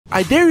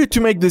I dare you to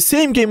make the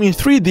same game in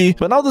 3D,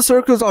 but now the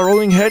circles are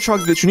rolling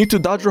hedgehogs that you need to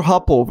dodge or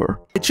hop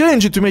over. I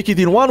challenge you to make it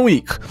in 1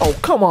 week. Oh,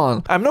 come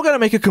on. I'm not gonna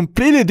make a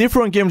completely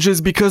different game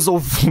just because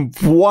of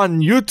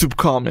one YouTube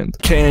comment.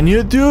 Can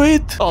you do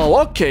it?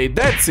 Oh, okay,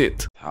 that's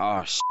it.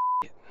 Oh, shit.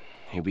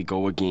 Here we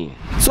go again.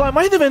 So I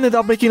might have ended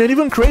up making an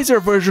even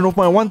crazier version of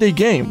my one-day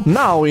game.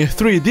 Now in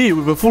 3D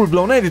with a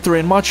full-blown editor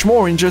and much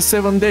more in just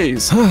 7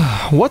 days.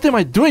 What am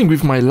I doing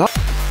with my life?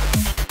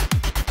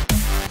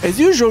 As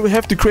usual, we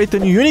have to create a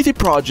new Unity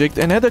project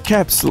and add a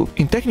capsule,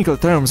 in technical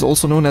terms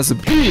also known as a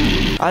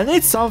beat. I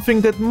need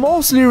something that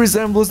mostly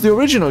resembles the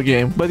original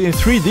game, but in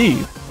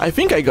 3D. I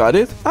think I got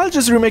it. I'll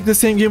just remake the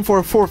same game for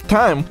a 4th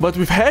time, but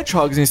with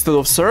hedgehogs instead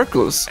of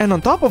circles. And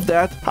on top of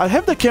that, I'll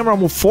have the camera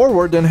move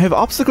forward and have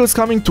obstacles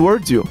coming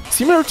towards you,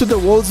 similar to the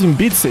walls in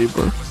Beat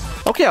Saber.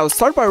 Okay, I'll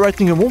start by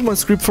writing a movement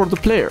script for the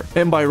player.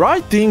 And by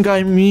writing,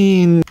 I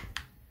mean...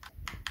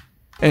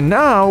 And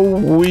now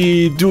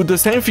we do the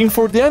same thing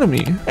for the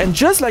enemy. And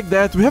just like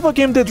that, we have a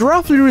game that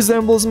roughly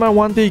resembles my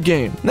one-day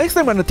game. Next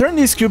I'm gonna turn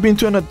this cube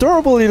into an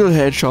adorable little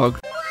hedgehog.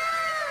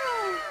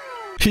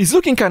 He's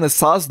looking kinda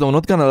sus though,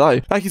 not gonna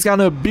lie. Like he's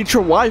gonna beat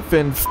your wife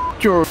and f***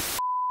 your...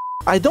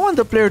 I don't want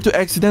the player to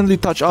accidentally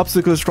touch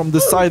obstacles from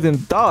the side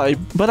and die,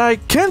 but I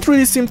can't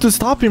really seem to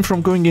stop him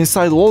from going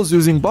inside walls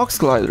using box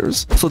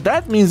gliders. So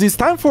that means it's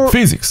time for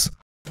physics.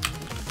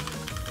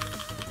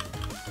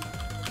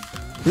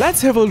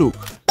 Let's have a look.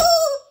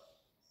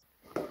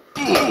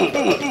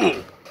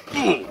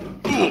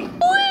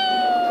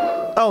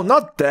 Oh,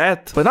 not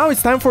that. But now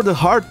it's time for the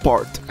hard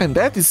part, and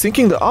that is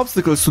syncing the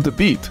obstacles to the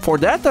beat. For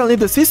that, I'll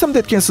need a system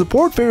that can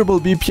support variable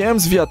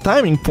BPMs via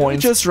timing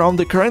points. Just round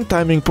the current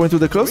timing point to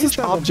the closest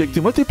object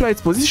to multiply its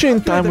position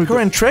in time with the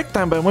current track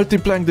time by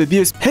multiplying the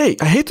DS. Hey,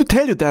 I hate to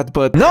tell you that,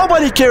 but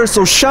nobody cares,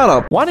 so shut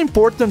up! One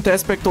important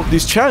aspect of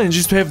this challenge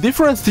is to have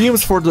different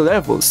themes for the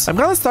levels. I'm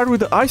gonna start with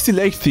the Icy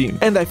Lake theme,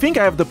 and I think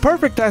I have the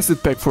perfect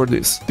asset pack for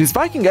this. This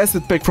Viking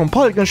asset pack from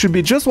Polygon should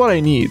be just what I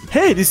need.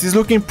 Hey, this is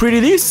looking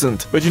pretty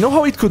decent, but you know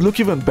how it could look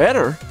even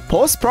better?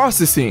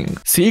 Post-processing.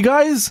 See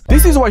guys?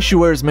 This is why she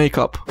wears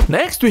makeup.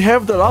 Next we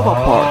have the lava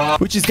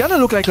part, which is gonna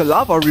look like a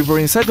lava river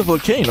inside the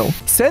volcano.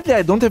 Sadly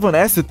I don't have an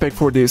asset pack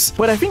for this,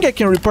 but I think I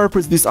can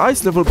repurpose this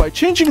ice level by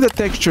changing the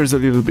textures a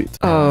little bit.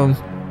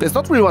 That's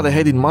not really what I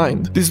had in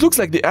mind. This looks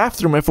like the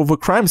aftermath of a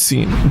crime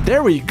scene.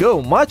 There we go,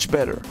 much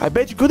better. I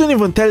bet you couldn't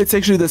even tell it's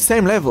actually the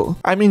same level.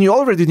 I mean, you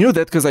already knew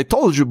that because I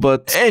told you,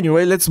 but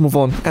anyway, let's move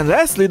on. And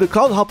lastly, the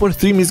Cloud Hopper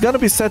theme is gonna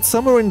be set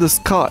somewhere in the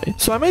sky.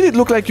 So I made it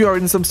look like you are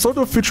in some sort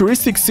of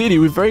futuristic city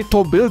with very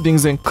tall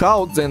buildings and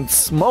clouds and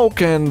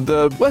smoke and,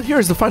 well,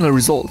 here's the final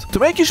result. To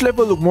make each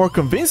level look more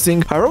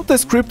convincing, I wrote a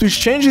script which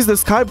changes the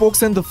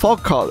skybox and the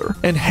fog color.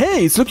 And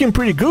hey, it's looking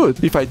pretty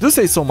good, if I do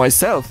say so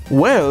myself.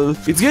 Well,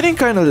 it's getting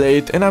kinda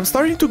late and I'm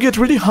starting to get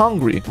really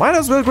hungry. Might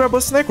as well grab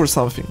a snack or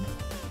something.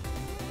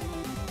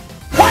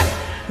 What?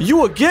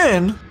 You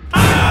again?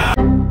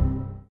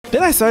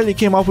 Then I suddenly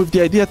came up with the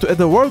idea to add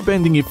a world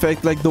bending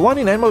effect like the one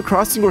in Animal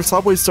Crossing or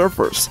Subway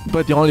Surfers.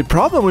 But the only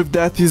problem with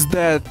that is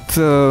that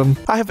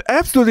I have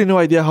absolutely no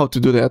idea how to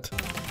do that.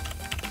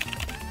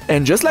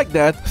 And just like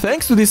that,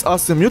 thanks to this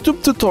awesome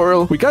YouTube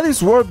tutorial, we got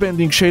this world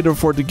bending shader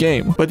for the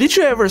game. But did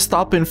you ever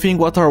stop and think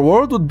what our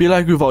world would be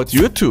like without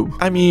YouTube?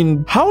 I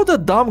mean, how would a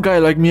dumb guy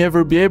like me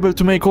ever be able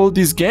to make all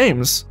these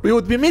games? We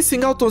would be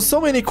missing out on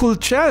so many cool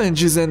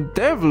challenges and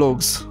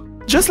devlogs.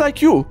 Just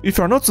like you, if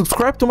you're not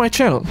subscribed to my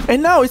channel.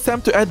 And now it's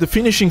time to add the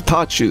finishing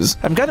touches.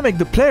 I'm gonna make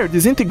the player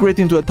disintegrate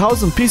into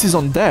 1000 pieces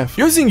on death,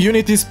 using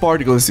Unity's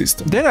particle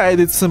system. Then I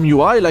added some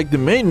UI like the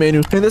main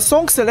menu and the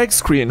song select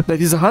screen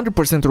that is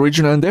 100%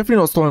 original and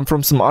definitely not stolen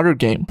from some other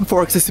game.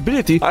 For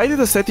accessibility, I added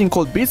a setting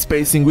called beat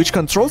spacing which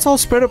controls how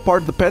spread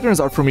apart the patterns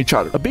are from each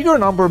other. A bigger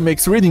number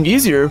makes reading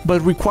easier,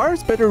 but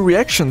requires better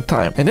reaction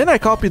time. And then I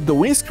copied the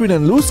win screen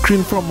and lose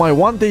screen from my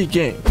one-day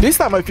game. This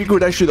time I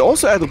figured I should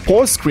also add a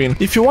pause screen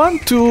if you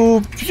want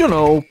to, you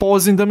know,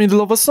 pause in the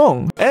middle of a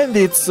song. And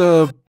it's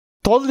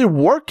totally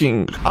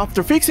working.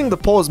 After fixing the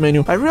pause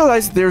menu, I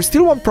realized there's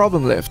still one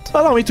problem left.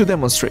 Allow me to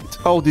demonstrate.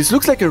 Oh, this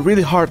looks like a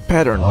really hard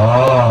pattern.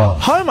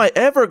 How am I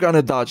ever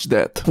gonna dodge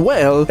that?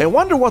 Well, I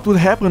wonder what would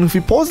happen if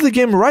we pause the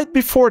game right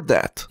before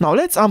that. Now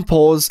let's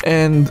unpause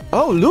and...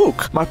 oh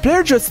look, my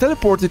player just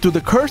teleported to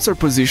the cursor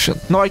position.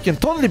 Now I can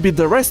totally beat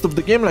the rest of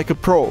the game like a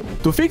pro.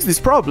 To fix this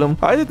problem,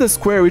 I added a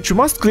square which you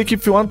must click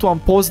if you want to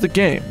unpause the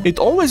game. It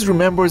always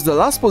remembers the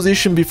last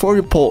position before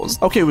you pause.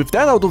 Okay, with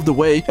that out of the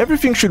way,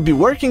 everything should be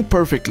working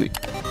perfectly.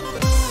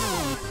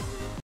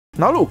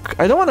 Now look,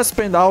 I don't want to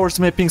spend hours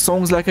mapping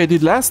songs like I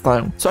did last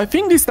time, so I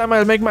think this time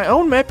I'll make my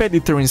own map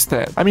editor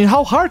instead. I mean,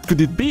 how hard could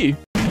it be?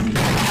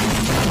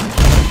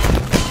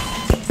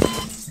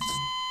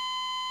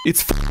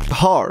 It's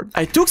hard.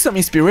 I took some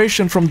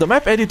inspiration from the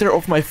map editor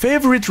of my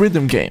favorite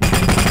rhythm game.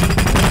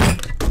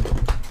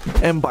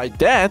 And by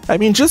that, I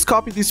mean just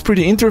copy this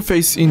pretty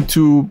interface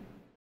into...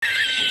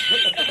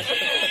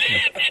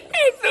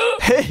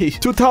 Hey,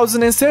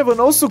 2007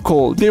 also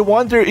called. They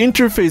want their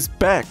interface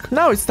back.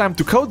 Now it's time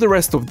to code the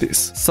rest of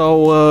this.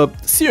 So,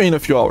 see you in a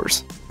few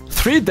hours.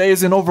 3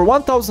 days and over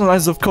 1000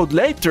 lines of code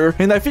later,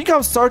 and I think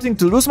I'm starting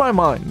to lose my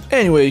mind.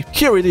 Anyway,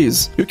 here it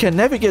is. You can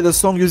navigate the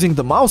song using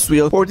the mouse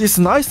wheel or this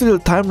nice little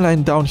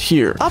timeline down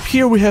here. Up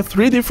here we have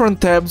 3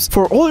 different tabs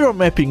for all your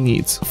mapping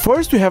needs.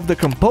 First we have the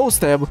Compose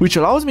tab, which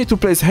allows me to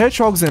place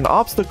hedgehogs and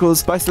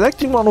obstacles by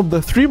selecting one of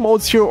the 3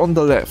 modes here on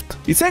the left.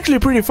 It's actually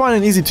pretty fun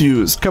and easy to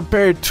use,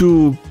 compared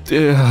to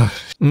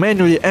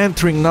manually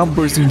entering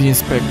numbers in the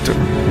inspector.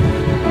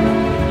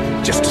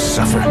 Just to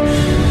suffer.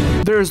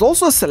 There is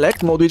also a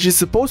select mode which is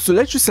supposed to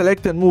let you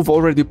select and move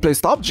already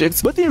placed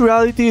objects, but in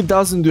reality it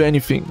doesn't do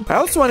anything. I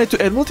also wanted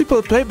to add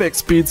multiple playback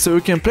speeds so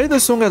you can play the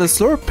song at a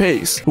slower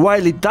pace.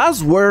 While it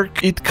does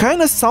work, it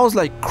kinda sounds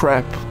like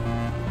crap.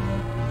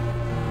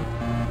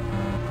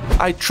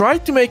 I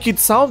tried to make it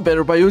sound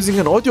better by using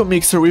an audio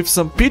mixer with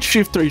some pitch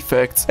shifter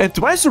effects, and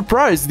to my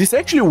surprise, this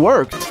actually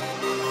worked.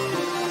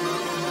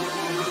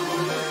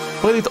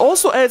 But it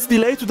also adds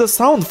delay to the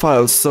sound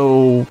files,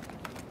 so...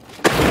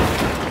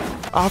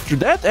 After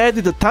that, I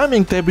added a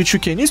timing tab which you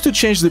can use to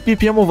change the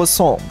BPM of a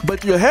song,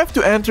 but you'll have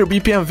to enter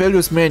BPM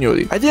values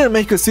manually. I didn't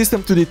make a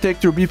system to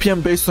detect your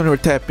BPM based on your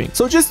tapping,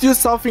 so just use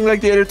something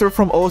like the editor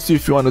from OSU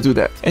if you want to do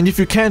that. And if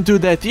you can't do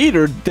that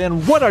either,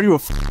 then what are you,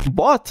 a f***ing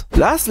bot?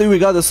 Lastly, we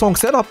got the song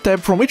setup tab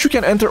from which you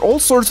can enter all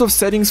sorts of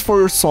settings for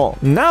your song.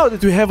 Now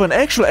that we have an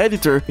actual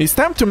editor, it's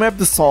time to map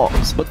the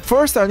songs, but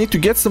first I need to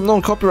get some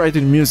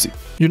non-copyrighted music.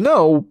 You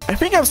know, I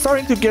think I'm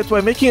starting to get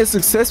why making a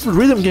successful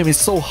rhythm game is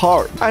so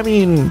hard. I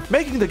mean,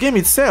 making the game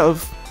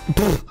itself,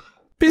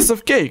 piece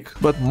of cake.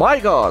 But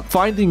my god,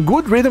 finding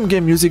good rhythm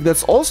game music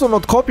that's also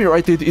not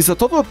copyrighted is a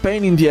total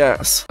pain in the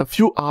ass. A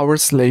few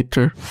hours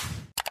later.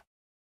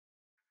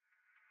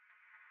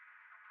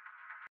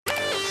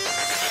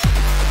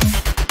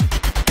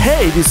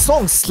 Hey, this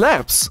song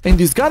slaps,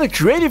 and it's got a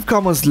Creative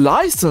Commons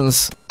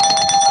license.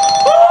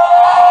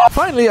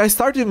 Finally, I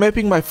started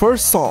mapping my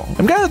first song.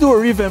 I'm gonna do a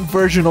revamped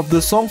version of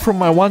the song from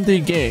my one-day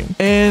game,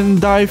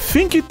 and I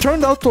think it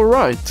turned out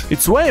alright.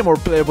 It's way more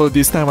playable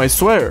this time, I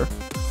swear.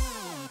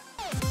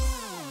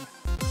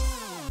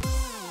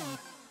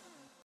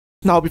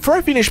 Now, before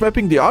I finish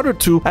mapping the other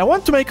two, I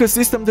want to make a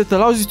system that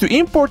allows you to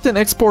import and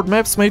export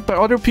maps made by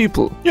other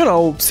people. You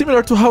know,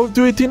 similar to how we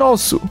do it in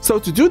OSU. So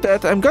to do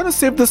that, I'm gonna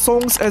save the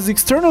songs as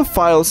external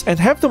files and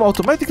have them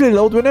automatically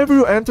load whenever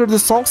you enter the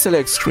song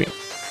select screen.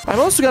 I'm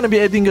also gonna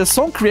be adding a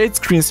song create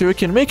screen so you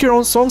can make your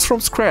own songs from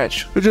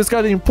scratch. You just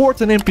gotta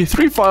import an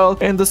MP3 file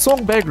and the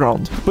song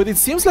background. But it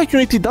seems like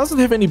Unity doesn't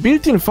have any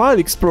built-in file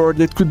explorer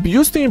that could be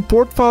used to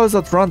import files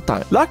at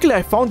runtime. Luckily,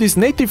 I found this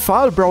native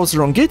file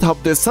browser on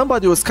GitHub that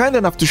somebody was kind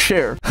enough to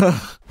share.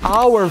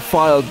 Our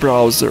file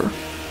browser.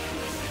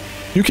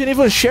 You can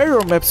even share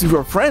your maps with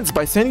your friends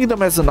by sending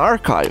them as an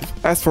archive.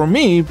 As for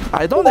me,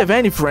 I don't have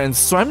any friends,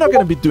 so I'm not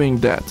gonna be doing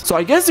that. So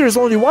I guess there's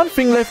only one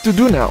thing left to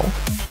do now.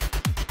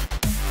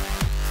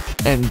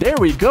 And there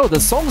we go, the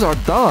songs are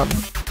done.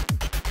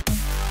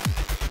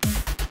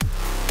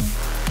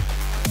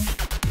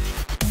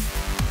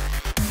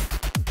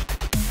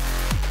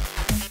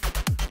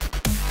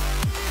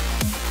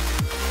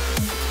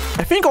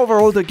 I think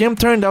overall the game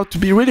turned out to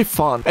be really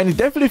fun, and it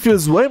definitely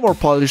feels way more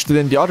polished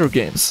than the other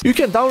games. You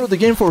can download the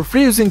game for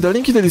free using the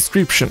link in the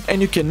description,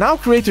 and you can now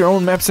create your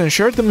own maps and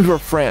share them with your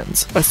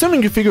friends,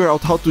 assuming you figure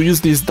out how to use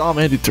this dumb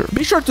editor.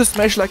 Be sure to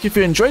smash like if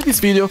you enjoyed this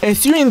video, and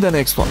see you in the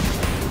next one.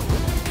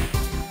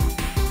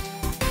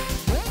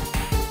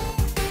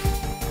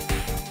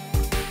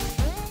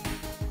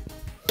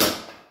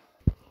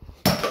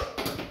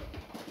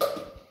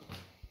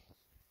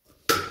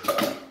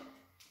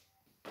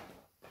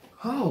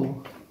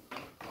 How?